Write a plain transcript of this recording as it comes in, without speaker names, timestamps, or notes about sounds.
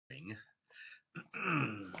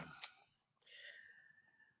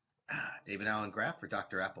David Allen Graff for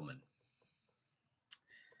Dr. Applemin.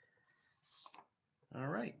 All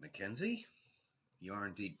right, Mackenzie, you are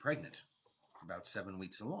indeed pregnant, about 7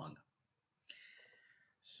 weeks along.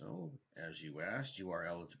 So, as you asked, you are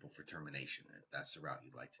eligible for termination, if that's the route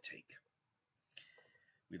you'd like to take.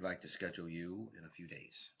 We'd like to schedule you in a few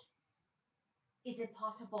days. Is it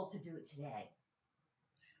possible to do it today?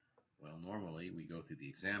 Well, normally we go through the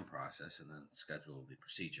exam process and then schedule the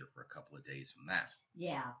procedure for a couple of days from that.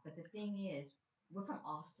 Yeah, but the thing is, we're from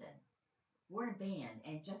Austin. We're in a band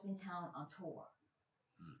and just in town on tour.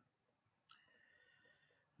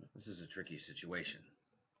 This is a tricky situation.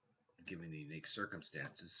 Given the unique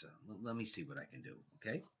circumstances, let me see what I can do,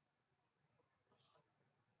 okay?